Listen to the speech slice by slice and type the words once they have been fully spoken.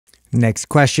Next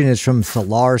question is from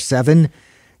Solar7.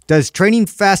 Does training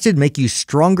fasted make you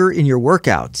stronger in your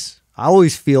workouts? I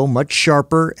always feel much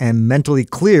sharper and mentally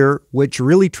clear, which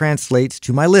really translates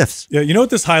to my lifts. Yeah, you know what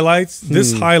this highlights?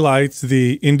 This highlights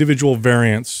the individual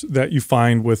variance that you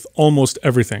find with almost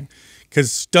everything.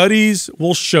 Because studies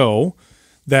will show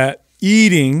that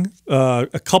eating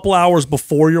a couple hours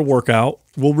before your workout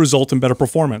will result in better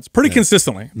performance pretty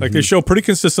consistently. Like they show pretty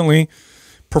consistently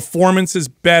performance is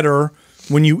better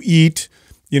when you eat,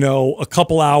 you know, a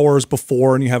couple hours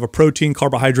before and you have a protein,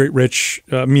 carbohydrate rich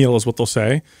meal is what they'll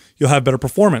say. You'll have better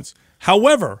performance.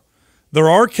 However, there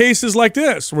are cases like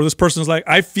this where this person's like,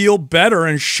 I feel better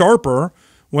and sharper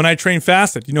when I train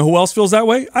fasted. You know who else feels that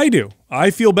way? I do.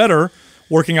 I feel better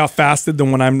working out fasted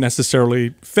than when I'm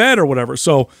necessarily fed or whatever.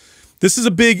 So this is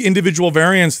a big individual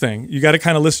variance thing. You got to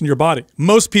kind of listen to your body.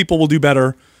 Most people will do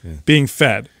better being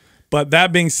fed. But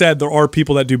that being said, there are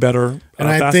people that do better. And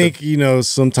I think, you know,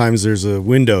 sometimes there's a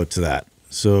window to that.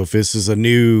 So if this is a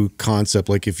new concept,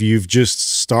 like if you've just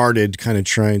started kind of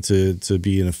trying to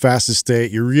be in a fasted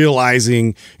state, you're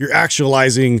realizing, you're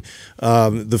actualizing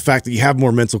the fact that you have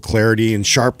more mental clarity and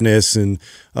sharpness, and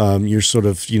you're sort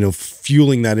of, you know,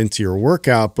 fueling that into your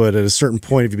workout. But at a certain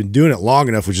point, if you've been doing it long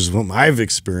enough, which is what I've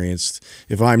experienced,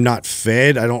 if I'm not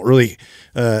fed, I don't really,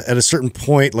 at a certain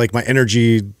point, like my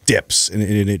energy dips and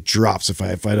it drops if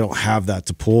I don't have that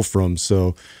to pull from.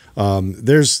 So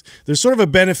there's sort of a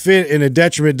benefit and a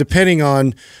detriment depending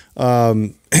on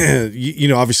you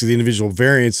know, obviously the individual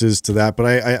variances to that, but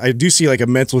I do see like a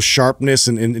mental sharpness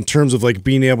in terms of like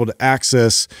being able to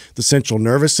access the central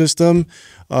nervous system.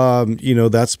 You know,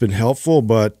 that's been helpful,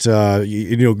 but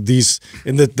you know, these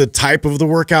and the type of the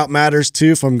workout matters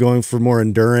too. If I'm going for more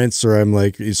endurance or I'm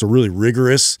like it's a really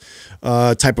rigorous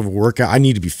type of workout, I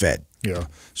need to be fed. Yeah.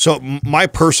 So my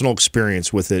personal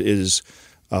experience with it is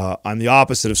I'm the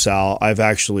opposite of Sal. I've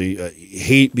actually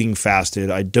hate being fasted.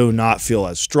 I do not feel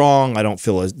as strong. I don't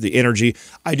feel as the energy.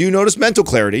 I do notice mental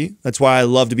clarity. That's why I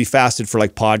love to be fasted for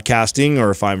like podcasting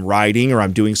or if I'm writing or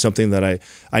I'm doing something that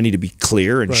I need to be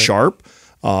clear and sharp.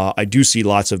 I do see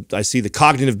I see the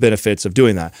cognitive benefits of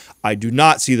doing that. I do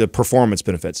not see the performance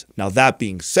benefits. Now, that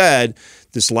being said,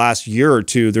 this last year or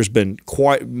two, there's been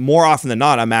quite more often than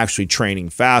not, I'm actually training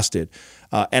fasted.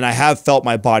 And I have felt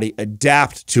my body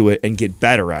adapt to it and get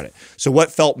better at it. So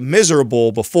what felt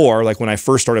miserable before, like when I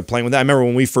first started playing with that, I remember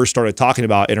when we first started talking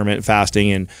about intermittent fasting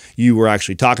and you were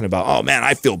actually talking about, oh man,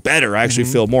 I feel better. I actually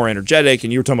feel more energetic.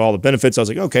 And you were talking about all the benefits. I was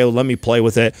like, okay, well, let me play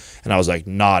with it. And I was like,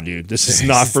 nah, dude, this is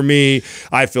not for me.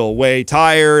 I feel way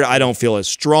tired. I don't feel as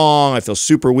strong. I feel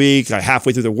super weak.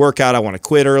 Halfway through the workout, I want to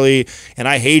quit early. And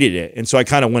I hated it. And so I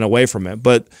kind of went away from it.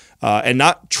 But and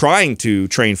not trying to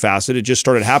train fasted, it just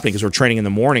started happening because we're training in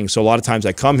the morning. So a lot of times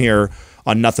I come here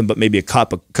on nothing but maybe a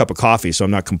cup of coffee. So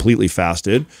I'm not completely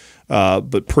fasted,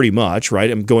 but pretty much, right?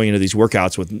 I'm going into these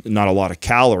workouts with not a lot of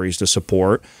calories to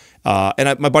support.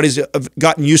 And my body's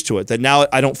gotten used to it, that now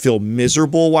I don't feel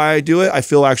miserable while I do it. I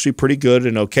feel actually pretty good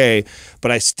and okay. But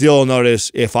I still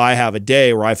notice if I have a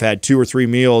day where I've had 2 or 3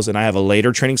 meals and I have a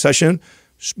later training session,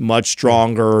 much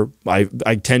stronger. I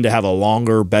tend to have a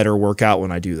longer, better workout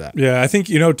when I do that. Yeah, I think,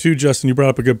 you know, too, Justin, you brought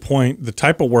up a good point. The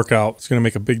type of workout is going to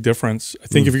make a big difference. I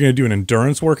think if you're going to do an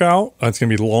endurance workout, it's going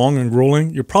to be long and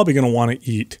grueling. You're probably going to want to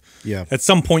eat. Yeah. At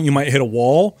some point, you might hit a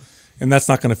wall, and that's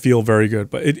not going to feel very good.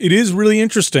 But it is really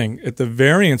interesting at the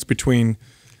variance between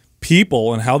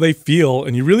people and how they feel.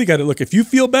 And you really got to look, if you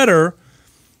feel better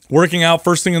working out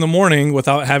first thing in the morning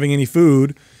without having any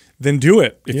food, then do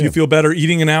it. If you feel better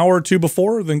eating an hour or two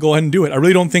before, then go ahead and do it. I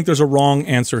really don't think there's a wrong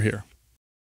answer here.